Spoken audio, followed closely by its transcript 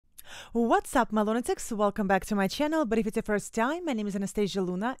What's up, my lunatics? Welcome back to my channel. But if it's your first time, my name is Anastasia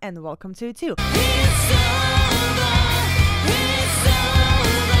Luna, and welcome to you too.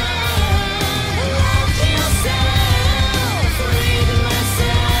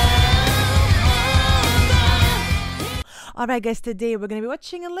 Alright guys, today we're going to be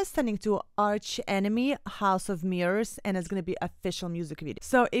watching and listening to Arch Enemy, House of Mirrors, and it's going to be official music video.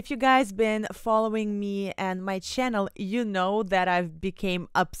 So if you guys been following me and my channel, you know that I've became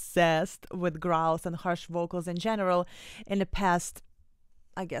obsessed with growls and harsh vocals in general in the past,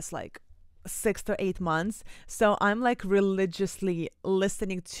 I guess, like 6 to 8 months. So I'm like religiously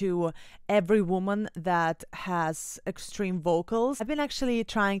listening to every woman that has extreme vocals. I've been actually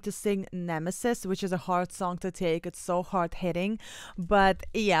trying to sing Nemesis, which is a hard song to take. It's so hard hitting, but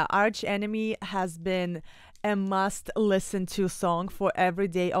yeah, Arch Enemy has been a must listen to song for every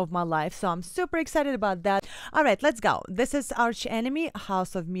day of my life, so I'm super excited about that. All right, let's go. This is Arch Enemy,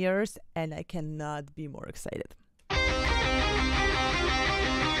 House of Mirrors, and I cannot be more excited.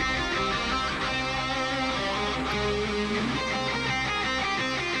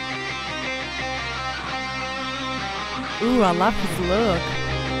 Ooh, I love his look.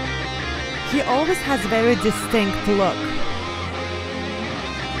 He always has very distinct look.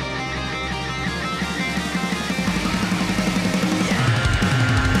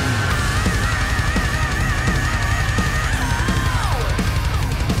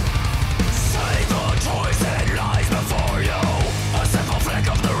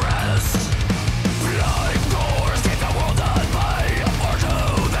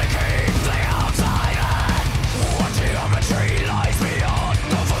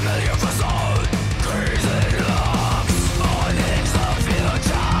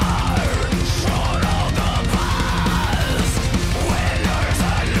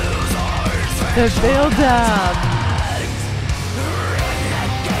 The build-up.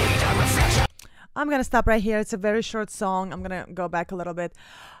 I'm gonna stop right here. It's a very short song. I'm gonna go back a little bit.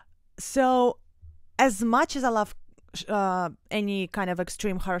 So, as much as I love any kind of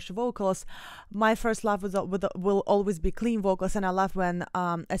extreme harsh vocals, my first love will always be clean vocals, and I love when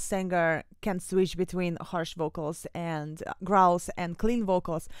a singer can switch between harsh vocals and growls and clean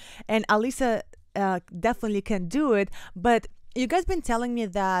vocals. And Alisa definitely can do it. But you guys been telling me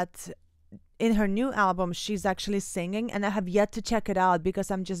that in her new album she's actually singing, and I have yet to check it out because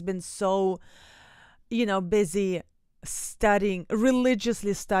I'm just been so, you know, busy studying,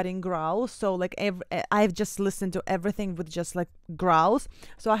 religiously studying growls. So like I've just listened to everything with just like growls,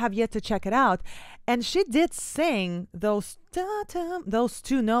 so I have yet to check it out. And she did sing those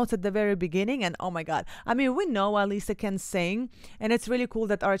two notes at the very beginning, and oh my god, I mean, we know Alisa can sing, and it's really cool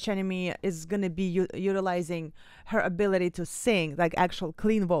that Arch Enemy is gonna be utilizing her ability to sing like actual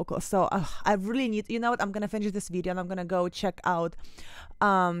clean vocals. So I really need, you know what, I'm gonna finish this video and I'm gonna go check out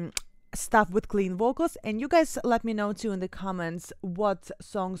stuff with clean vocals, and you guys let me know too in the comments what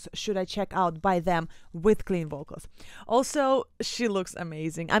songs should I check out by them with clean vocals. Also, she looks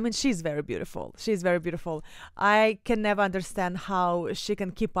amazing. I mean, she's very beautiful. She's very beautiful. I can never understand how she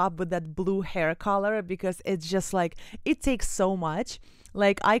can keep up with that blue hair color, because it's just like, it takes so much.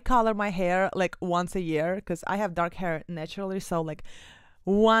 Like, I color my hair like once a year because I have dark hair naturally, so like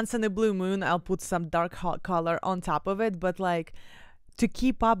once in a blue moon I'll put some dark color on top of it. But like, to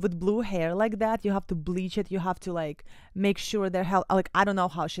keep up with blue hair like that, you have to bleach it, you have to like make sure they're like, I don't know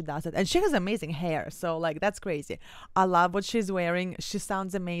how she does it. And she has amazing hair, so like that's crazy. I love what she's wearing. She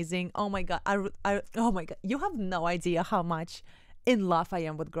sounds amazing. Oh my god, oh my god, you have no idea how much in love I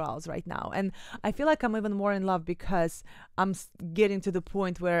am with growls right now. And I feel like I'm even more in love because I'm getting to the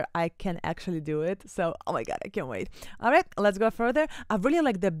point where I can actually do it. So oh my god, I can't wait. All right, let's go further. I really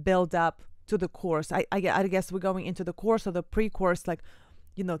like the build up to the chorus. I guess we're going into the chorus or the pre-chorus, like,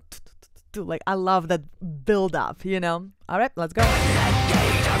 you know, like I love that build up, you know. All right, let's go. Go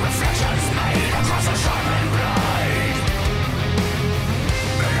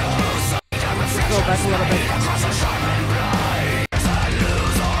back a little bit.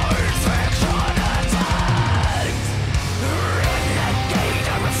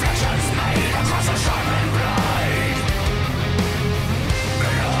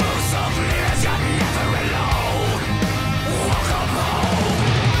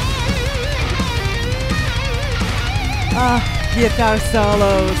 Guitar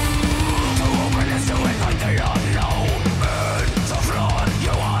solos.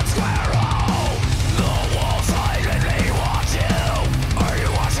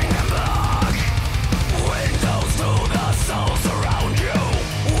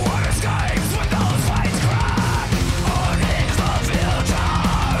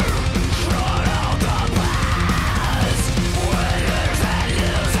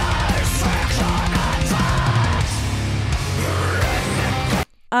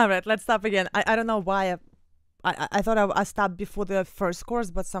 All right, let's stop again. I don't know why I thought I stopped before the first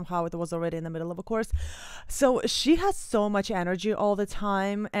course, but somehow it was already in the middle of a course. So she has so much energy all the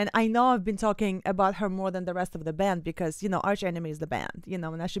time. And I know I've been talking about her more than the rest of the band because, Arch Enemy is the band,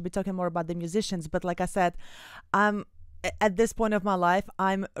 and I should be talking more about the musicians. But like I said, at this point of my life,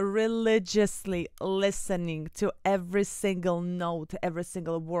 I'm religiously listening to every single note, every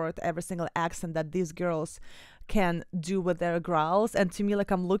single word, every single accent that these girls can do with their growls. And to me,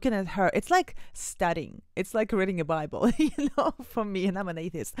 like, I'm looking at her, it's like studying, it's like reading a Bible, for me, and I'm an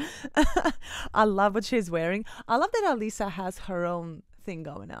atheist. I love what she's wearing. I love that Alisa has her own thing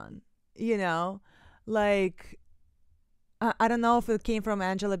going on, like, I don't know if it came from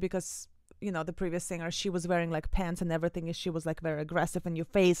Angela because the previous singer, she was wearing like pants and everything, and she was like very aggressive in your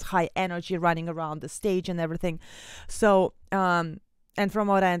face, high energy, running around the stage and everything. So and from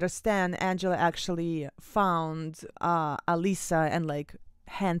what I understand, Angela actually found Alisa and like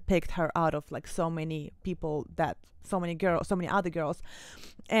handpicked her out of like so many people, that so many other girls,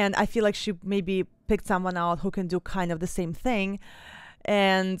 and I feel like she maybe picked someone out who can do kind of the same thing.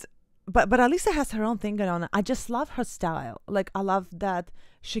 And but Alisa has her own thing going on. I just love her style. Like, I love that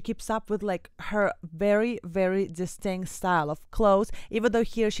she keeps up with like her very, very distinct style of clothes, even though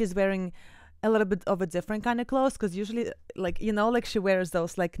here she's wearing a little bit of a different kind of clothes, because usually like like she wears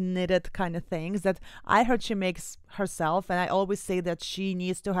those like knitted kind of things that I heard she makes herself. And I always say that she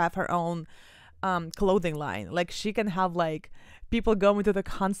needs to have her own clothing line. Like, she can have like people going to the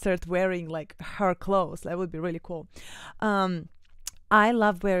concert wearing like her clothes. That would be really cool. I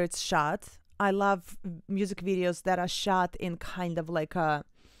love where it's shot. I love music videos that are shot in kind of like a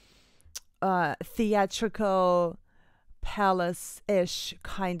theatrical palace-ish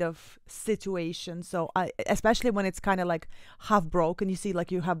kind of situation. So especially when it's kind of like half broken, you see like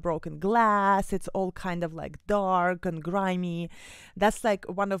you have broken glass, it's all kind of like dark and grimy. That's like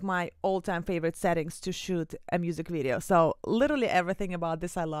one of my all-time favorite settings to shoot a music video. So literally everything about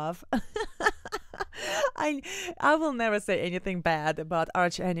this I love. I will never say anything bad about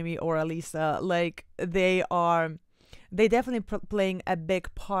Arch Enemy or Alisa. Like, they definitely playing a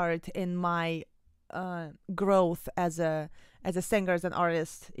big part in my growth as a singer, as an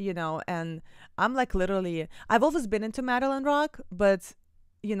artist, and I'm like, literally, I've always been into metal and rock, but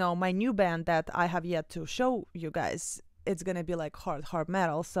my new band that I have yet to show you guys, it's gonna be like hard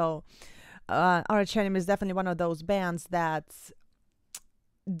metal. So Arch Enemy is definitely one of those bands that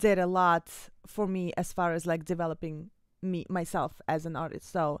did a lot for me as far as like developing myself as an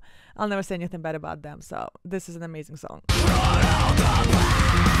artist. So I'll never say anything bad about them. So this is an amazing song.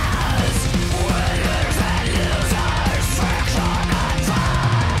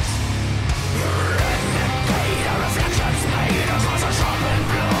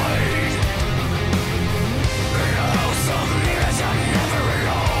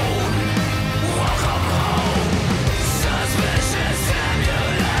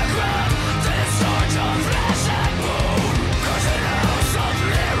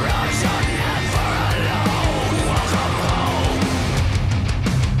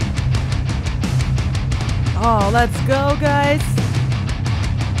 Oh, let's go, guys.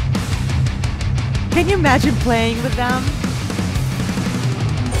 Can you imagine playing with them?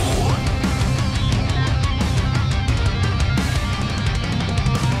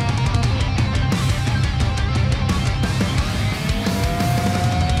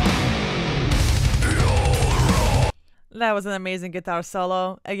 That was an amazing guitar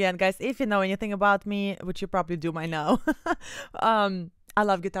solo. Again, guys, if you know anything about me, which you probably do by now, I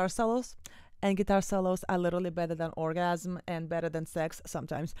love guitar solos. And guitar solos are literally better than orgasm and better than sex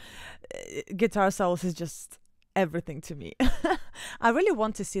sometimes. Guitar solos is just everything to me. I really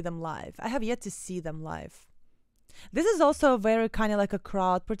want to see them live. I have yet to see them live. This is also very kind of like a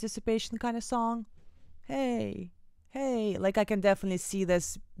crowd participation kind of song. Hey, like I can definitely see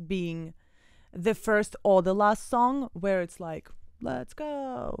this being the first or the last song where it's like, let's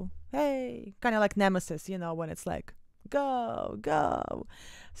go. Hey, kind of like Nemesis, when it's like, go.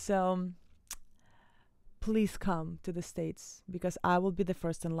 So please come to the States because I will be the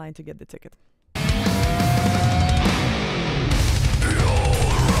first in line to get the ticket.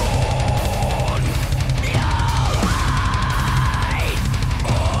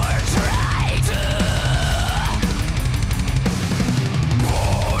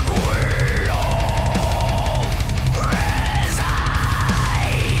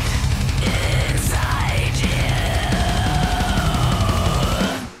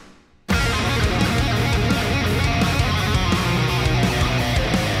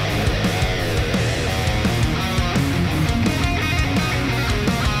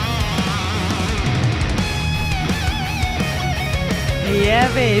 Yeah,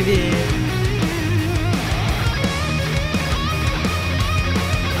 baby.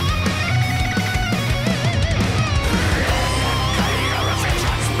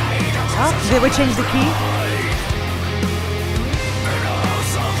 Oh, did we change the key?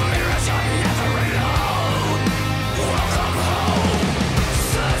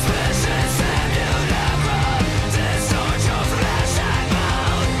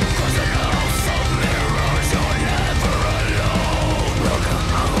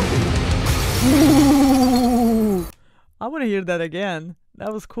 Ooh, I want to hear that again.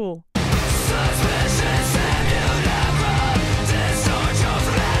 That was cool.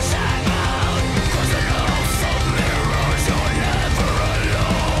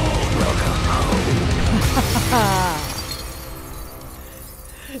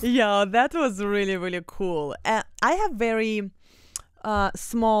 Yeah, that was really, really cool. I have very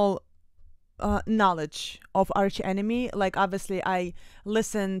small knowledge of Arch Enemy. Like, obviously I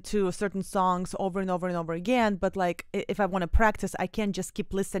listen to certain songs over and over and over again, but like if I want to practice, I can't just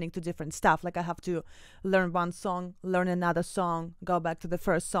keep listening to different stuff. Like, I have to learn one song, learn another song, go back to the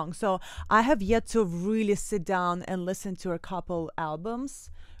first song. So I have yet to really sit down and listen to a couple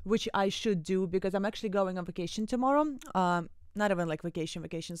albums, which I should do, because I'm actually going on vacation tomorrow. Not even like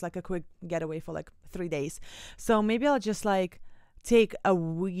vacations, like a quick getaway for like 3 days. So maybe I'll just like take a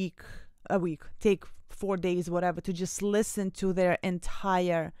week, take 4 days, whatever, to just listen to their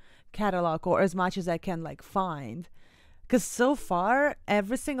entire catalog, or as much as I can like find. Because so far,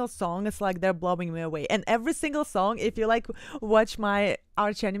 every single song, it's like they're blowing me away. And every single song, if you like watch my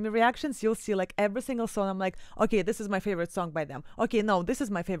Arch Enemy reactions, you'll see like every single song, I'm like, okay, this is my favorite song by them. Okay, no, this is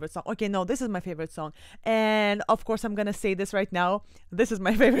my favorite song. Okay, no, this is my favorite song. And of course, I'm gonna say this right now, this is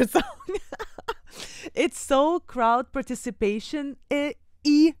my favorite song. It's so crowd participation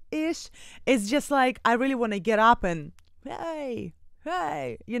ish. It's just like, I really want to get up and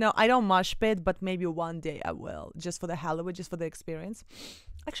hey, you know, I don't mosh pit, but maybe one day I will, just for the hell of it, just for the experience.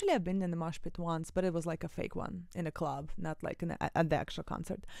 Actually, I've been in the mosh pit once, but it was like a fake one in a club, not like at the actual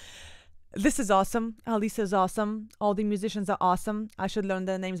concert. This is awesome. Alisa is awesome. All the musicians are awesome. I should learn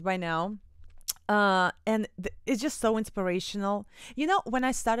their names by now. And it's just so inspirational. You know, when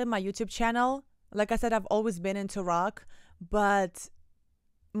I started my YouTube channel, like I said, I've always been into rock, but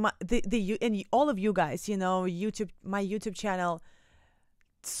and all of you guys, you know, my YouTube channel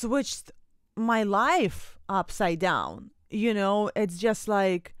switched my life upside down. You know, it's just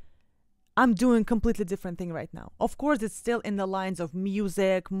like I'm doing completely different thing right now. Of course, it's still in the lines of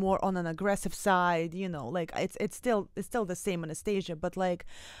music, more on an aggressive side, you know, like it's still the same Anastasia, but like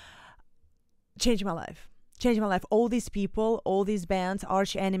changed my life. All these people, all these bands,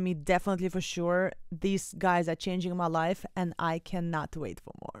 Arch Enemy, definitely for sure. These guys are changing my life, and I cannot wait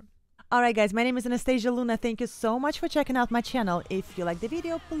for more. Alright guys, my name is Anastasia Luna. Thank you so much for checking out my channel. If you like the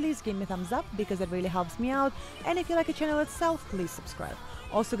video, please give me a thumbs up, because it really helps me out. And if you like the channel itself, please subscribe.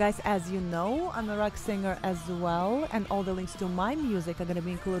 Also guys, as you know, I'm a rock singer as well, and all the links to my music are going to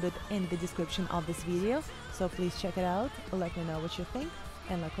be included in the description of this video. So please check it out, let me know what you think,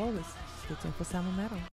 and like always, stay tuned for summer metal.